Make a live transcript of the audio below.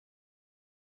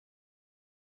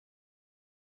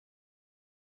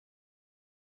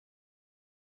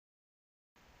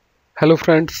Hello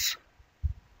friends,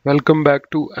 welcome back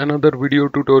to another video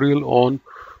tutorial on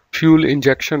fuel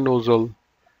injection nozzle.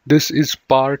 This is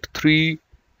part 3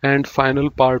 and final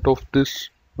part of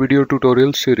this video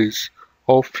tutorial series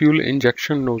of fuel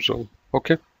injection nozzle.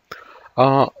 Okay.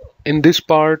 Uh, in this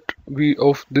part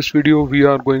of this video we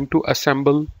are going to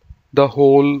assemble the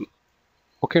whole,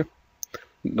 okay,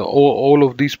 all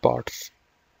of these parts.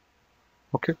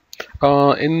 Okay.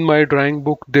 In my drawing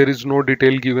book there is no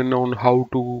detail given on how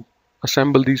to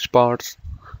assemble these parts,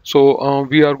 so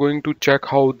we are going to check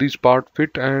how these parts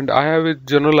fit, and I have a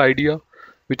general idea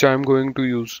which I am going to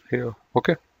use here.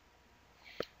 Okay,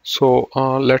 so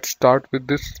let's start with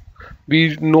this.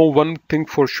 We know one thing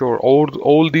for sure: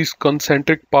 all these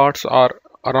concentric parts are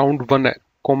around one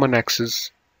common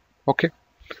axis. Okay,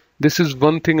 this is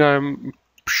one thing I am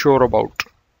sure about.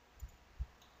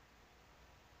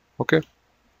 Okay.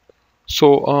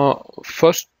 So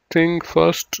first thing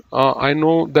first, I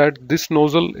know that this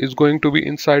nozzle is going to be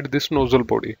inside this nozzle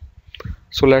body.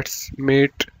 So let's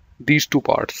mate these two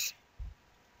parts.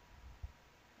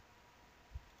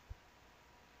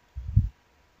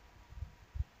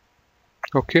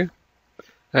 Okay,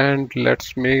 and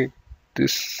let's make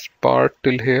this part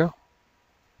till here.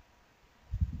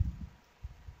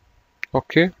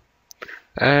 Okay,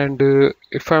 and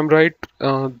if I'm right,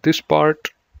 this part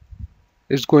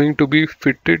is going to be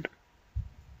fitted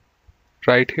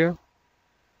right here.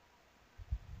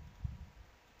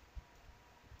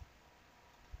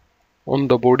 On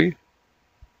the body.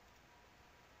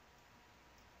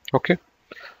 Okay,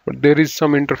 but there is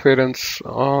some interference.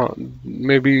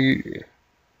 Maybe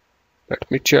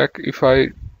let me check. If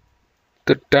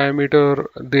the diameter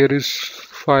there is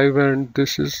 5 and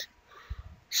this is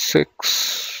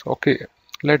 6. Okay,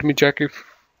 let me check if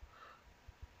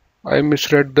I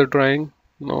misread the drawing.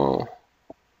 No.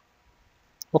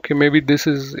 Okay, maybe this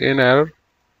is an error.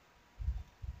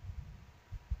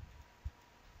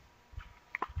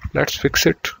 Let's fix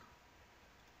it.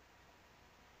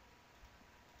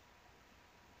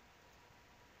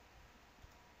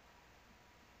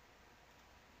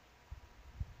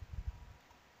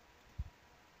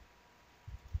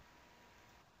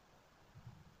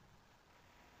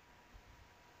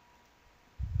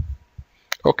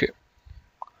 Okay,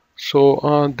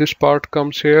 so this part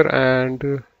comes here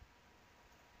and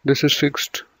this is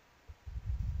fixed.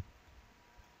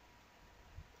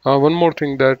 One more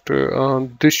thing, that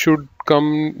this should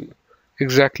come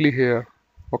exactly here.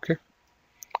 Okay,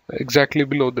 exactly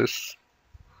below this.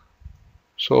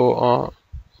 So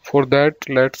for that,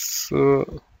 let's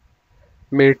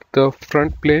mate the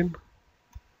front plane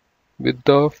with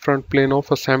the front plane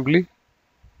of assembly.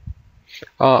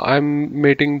 I'm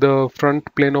mating the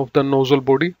front plane of the nozzle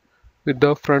body with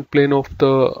the front plane of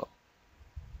the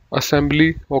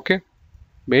assembly. Okay,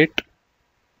 mate,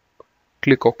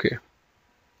 click OK.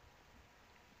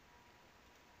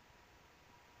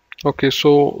 Okay,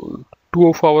 so three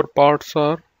of our parts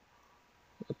are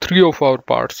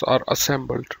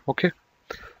assembled. Okay,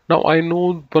 now I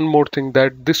know one more thing,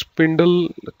 that this spindle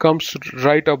comes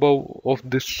right above of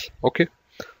this. Okay,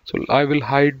 so I will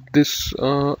hide this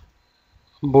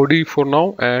body for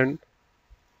now, and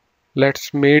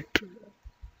let's mate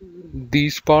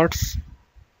these parts.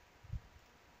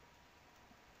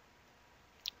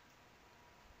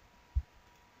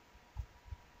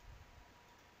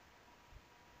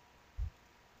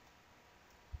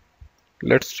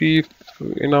 Let's see if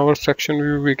in our section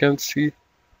view we can see.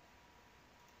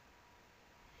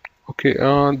 Okay,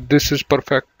 this is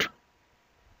perfect.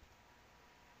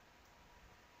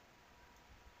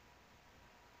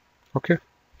 Okay,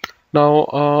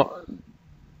 now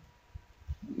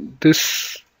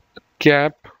this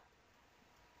cap,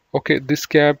 okay, this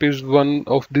cap is one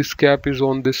of this cap is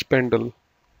on this spindle.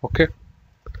 Okay,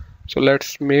 so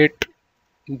let's mate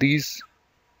these.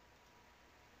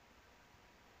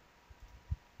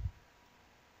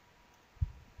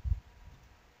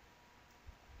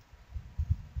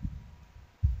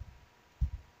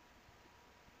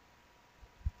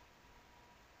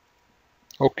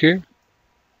 Okay,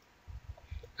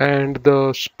 and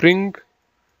the spring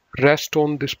rest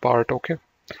on this part. Okay,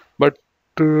 but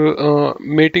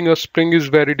mating a spring is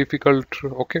very difficult.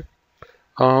 Okay,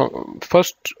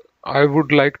 first I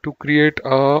would like to create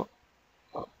a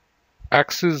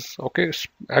axis. Okay,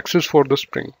 axis for the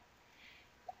spring.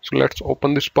 So let's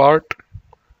open this part,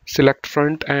 select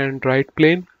front and right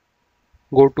plane,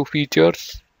 go to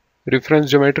features,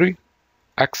 reference geometry,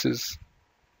 axis.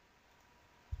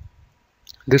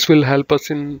 This will help us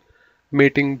in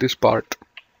mating this part.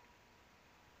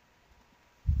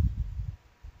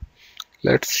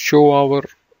 Let's show our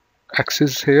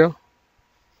axis here.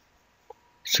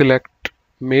 select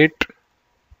mate,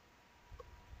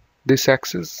 this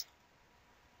axis,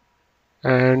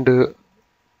 and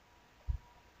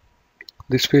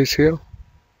this face here.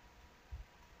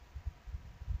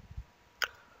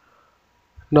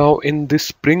 Now in this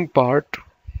spring part,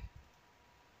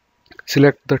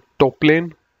 select the top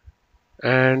plane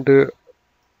and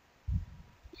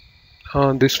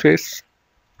on this face,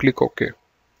 click OK.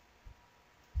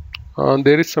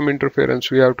 There is some interference,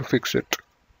 we have to fix it.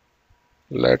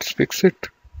 Let's fix it.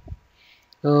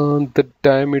 The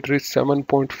diameter is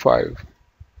 7.5,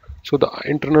 so the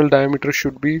internal diameter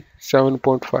should be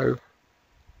 7.5.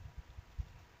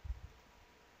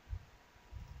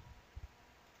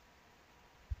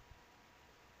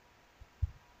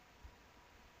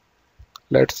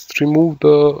 Let's remove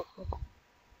the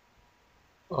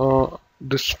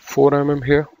this 4 mm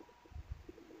here.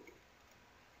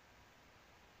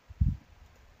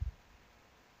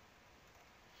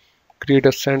 Create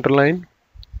a center line,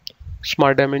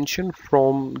 smart dimension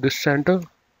from this center.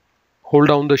 Hold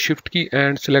down the shift key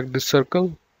and select this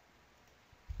circle,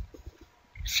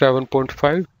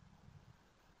 7.5.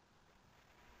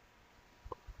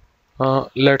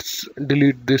 Let's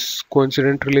delete this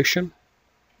coincident relation.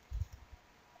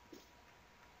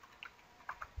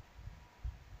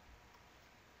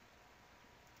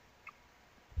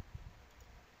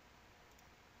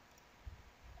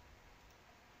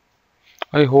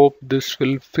 I hope this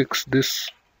will fix this.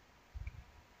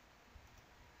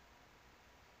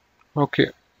 Okay,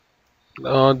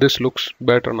 this looks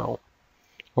better now.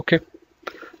 Okay,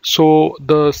 so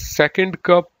the second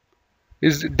cup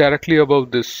is directly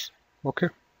above this. Okay,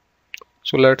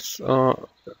 so let's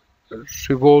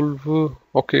revolve.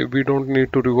 Okay, we don't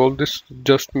need to revolve this,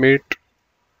 just mate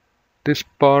this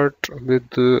part with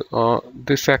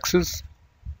this axis.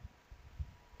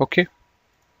 Okay,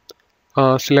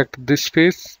 select this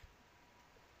face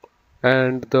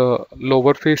and the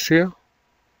lower face here,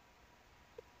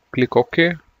 click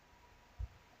OK.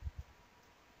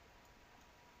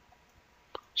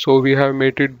 So we have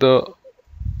mated the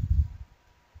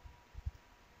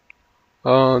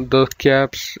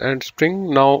caps and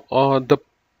spring. Now the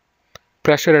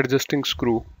pressure adjusting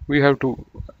screw, we have to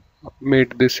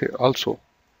mate this here also.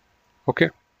 Okay,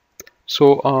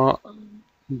 so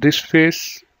this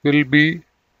face will be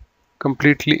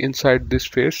completely inside this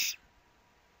face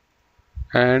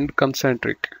and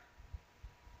concentric.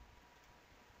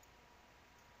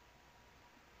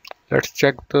 Let's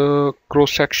check the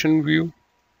cross-section view.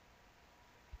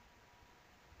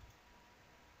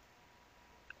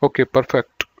 Okay,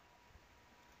 perfect.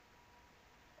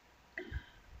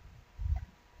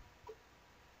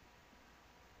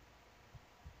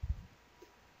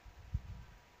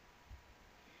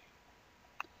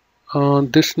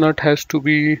 This nut has to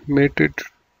be mated.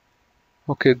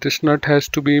 Okay, this nut has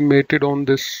to be mated on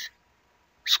this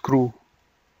screw.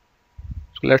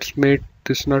 So let's mate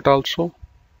this nut also.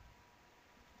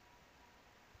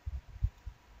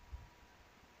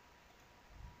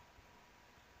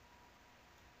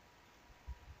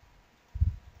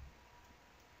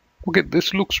 Okay,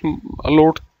 this looks a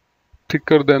lot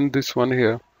thicker than this one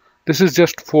here. This is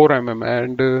just 4 mm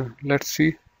and let's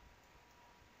see.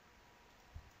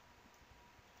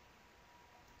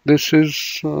 This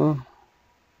is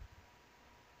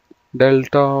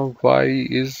delta y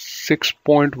is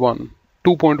 6.1,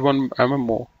 2.1 mm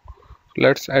more.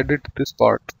 Let's edit this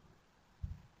part.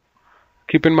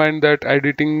 Keep in mind that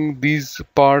editing these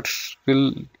parts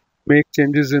will make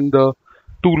changes in the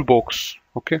toolbox.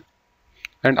 Okay,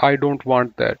 and I don't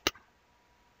want that.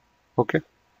 Okay,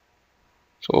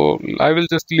 so I will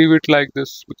just leave it like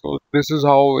this because this is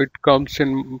how it comes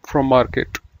in from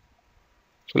market.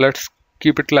 So let's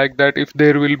keep it like that. If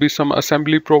there will be some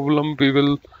assembly problem, we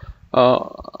will uh,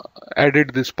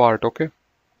 edit this part. Okay,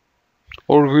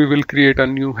 or we will create a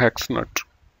new hex nut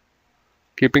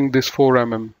keeping this 4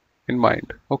 mm in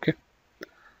mind. Okay,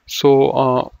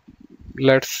 so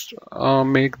let's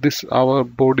make this our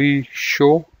body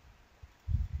show.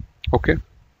 Okay,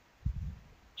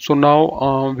 so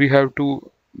now we have to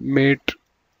mate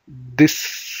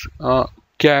this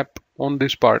cap on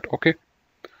this part. Okay,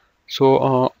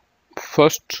 so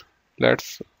first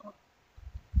let's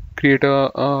create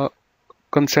a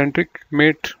concentric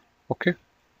mate. Okay,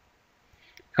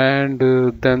 and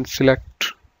then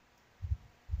select,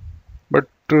 but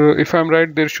if I'm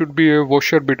right, there should be a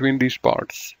washer between these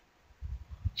parts.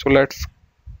 So let's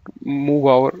move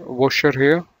our washer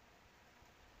here.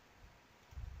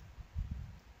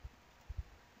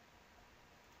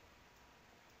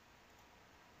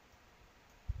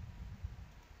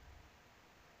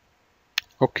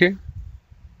 Okay,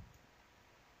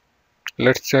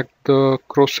 Let's check the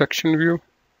cross section view.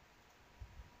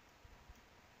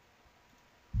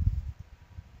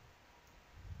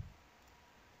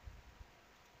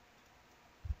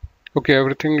 Okay,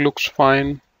 everything looks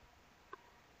fine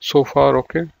so far.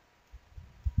 Okay,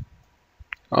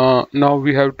 now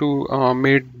we have to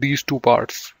make these two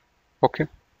parts. Okay,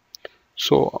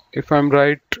 so if I'm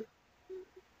right,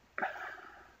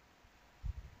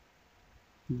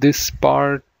 this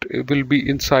part will be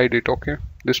inside it. Okay,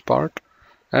 this part,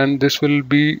 and this will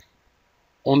be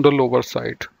on the lower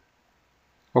side.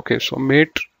 Okay, so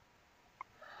mate,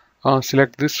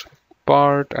 select this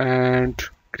part and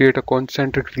create a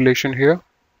concentric relation here.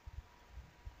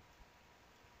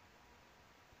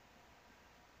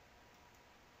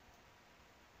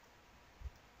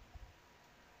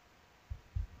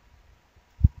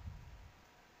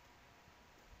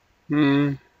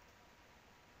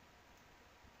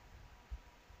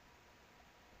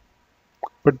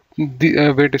 But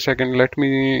wait a second, let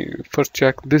me first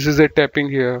check. This is a tapping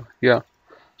here. Yeah,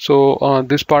 so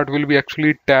this part will be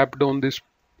actually tapped on this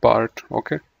part.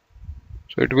 Okay,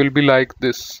 so it will be like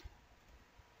this.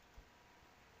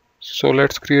 So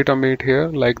let's create a mate here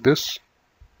like this.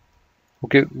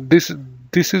 Okay, this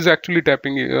is actually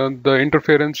tapping. The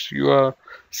interference you are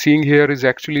seeing here is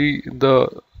actually the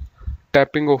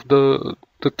tapping of the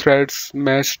threads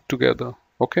meshed together.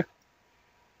 Okay,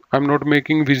 I'm not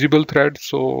making visible threads,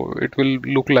 so it will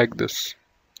look like this.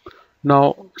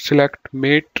 Now select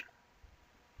mate,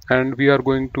 and we are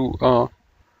going to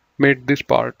mate this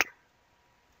part.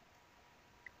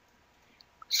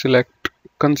 Select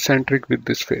concentric with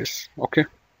this face. Okay,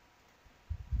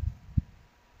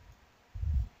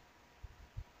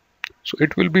 so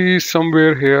it will be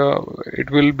somewhere here. It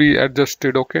will be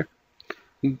adjusted. Okay,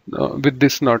 with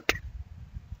this nut.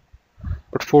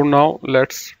 But for now,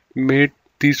 let's mate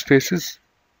these faces.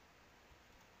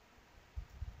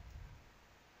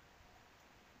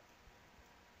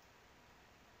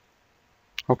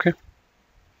 Okay,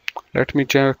 let me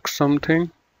check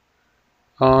something.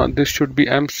 This should be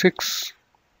M6.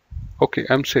 Okay,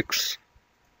 M6.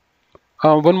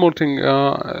 One more thing,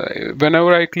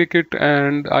 whenever I click it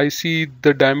and I see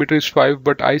the diameter is 5,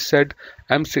 but I said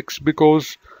M6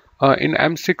 because in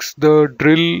M6 the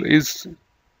drill is,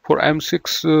 for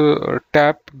M6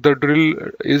 tap, the drill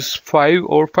is 5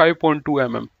 or 5.2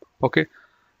 mm. Okay,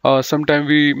 sometimes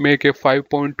we make a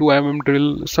 5.2 mm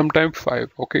drill, sometimes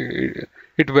 5. Okay,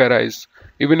 it varies.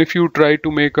 Even if you try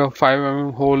to make a 5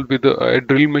 mm hole with a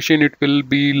drill machine, it will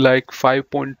be like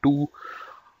 5.2,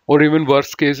 or even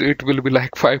worst case it will be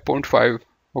like 5.5.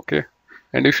 Okay,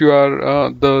 and if you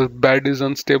are the bed is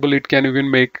unstable, it can even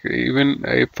make, even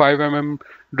a 5 mm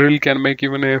drill can make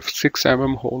even a 6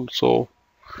 mm hole. So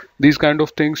these kind of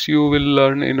things you will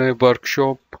learn in a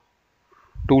workshop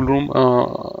tool room,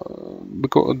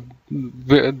 because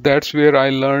that's where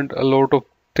I learned a lot of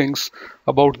things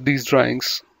about these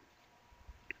drawings.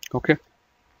 Okay,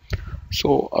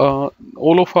 so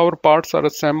all of our parts are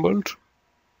assembled.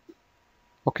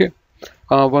 Okay,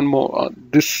 one more,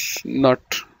 this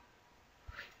nut,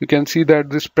 you can see that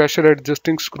this pressure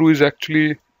adjusting screw is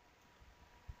actually,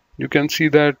 you can see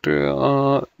that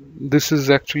this is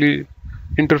actually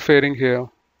interfering here,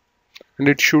 and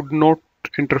it should not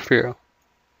interfere.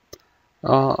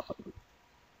 uh,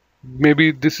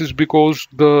 Maybe this is because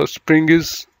the spring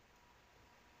is,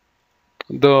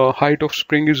 the height of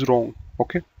spring is wrong.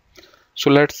 Okay,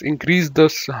 so let's increase the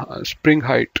spring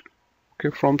height. Okay,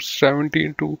 from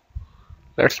 17 to,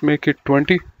 let's make it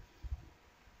 20.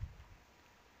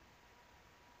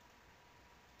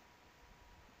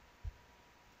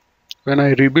 When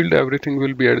I rebuild, everything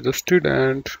will be adjusted,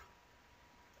 and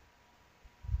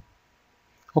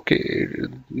okay,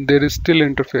 there is still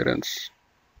interference.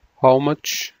 How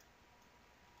much?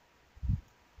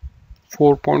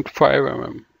 4.5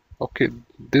 mm. Okay,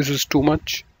 this is too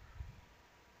much.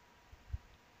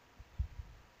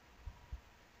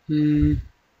 And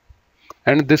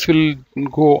this will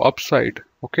go upside.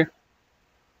 Okay,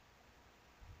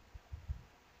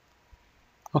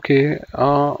 okay,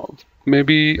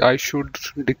 maybe I should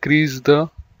decrease the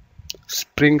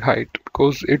spring height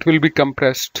because it will be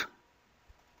compressed.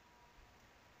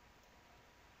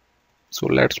 So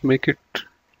let's make it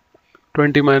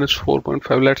 20 minus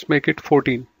 4.5, let's make it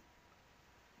 14.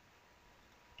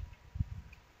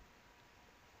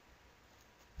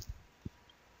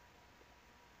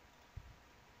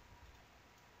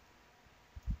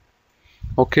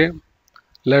 Okay,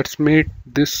 let's make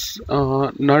this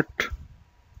nut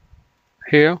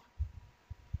here.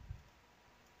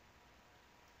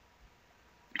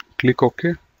 Click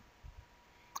OK.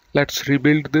 Let's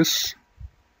rebuild this,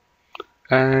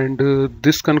 and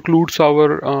this concludes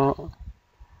our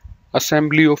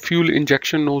assembly of fuel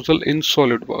injection nozzle in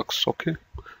SolidWorks. Okay,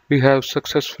 we have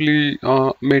successfully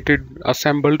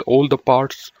assembled all the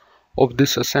parts of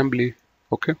this assembly.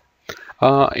 Okay,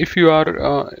 if you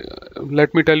are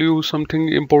let me tell you something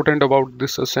important about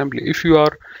this assembly. If you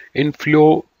are in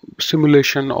flow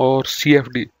simulation or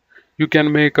CFD, you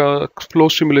can make a flow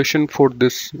simulation for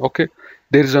this. Okay,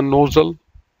 there is a nozzle,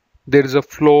 there is a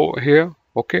flow here.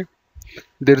 Okay,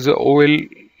 there is a oil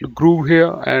groove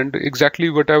here, and exactly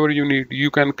whatever you need, you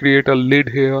can create a lid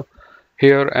here,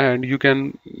 and you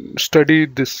can study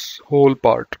this whole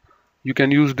part. You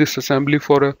can use this assembly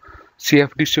for a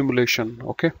CFD simulation.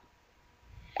 Okay,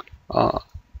 uh,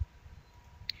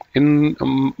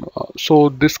 so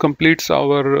this concludes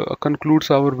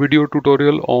our video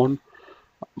tutorial on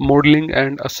modeling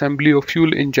and assembly of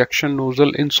fuel injection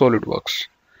nozzle in SolidWorks.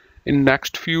 In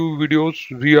next few videos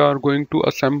we are going to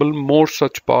assemble more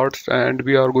such parts, and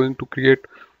we are going to create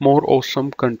more awesome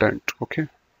content. Okay,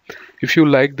 if you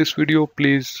like this video,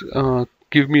 please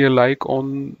give me a like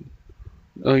on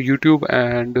YouTube,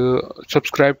 and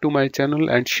subscribe to my channel,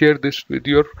 and share this with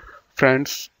your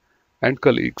friends and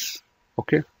colleagues.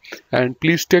 Okay, and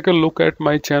please take a look at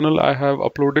my channel. I have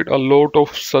uploaded a lot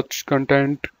of such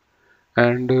content,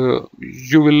 and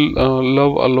you will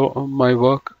love a lot my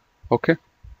work. Okay,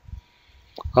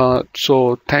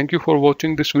 so thank you for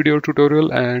watching this video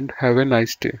tutorial, and have a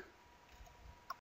nice day.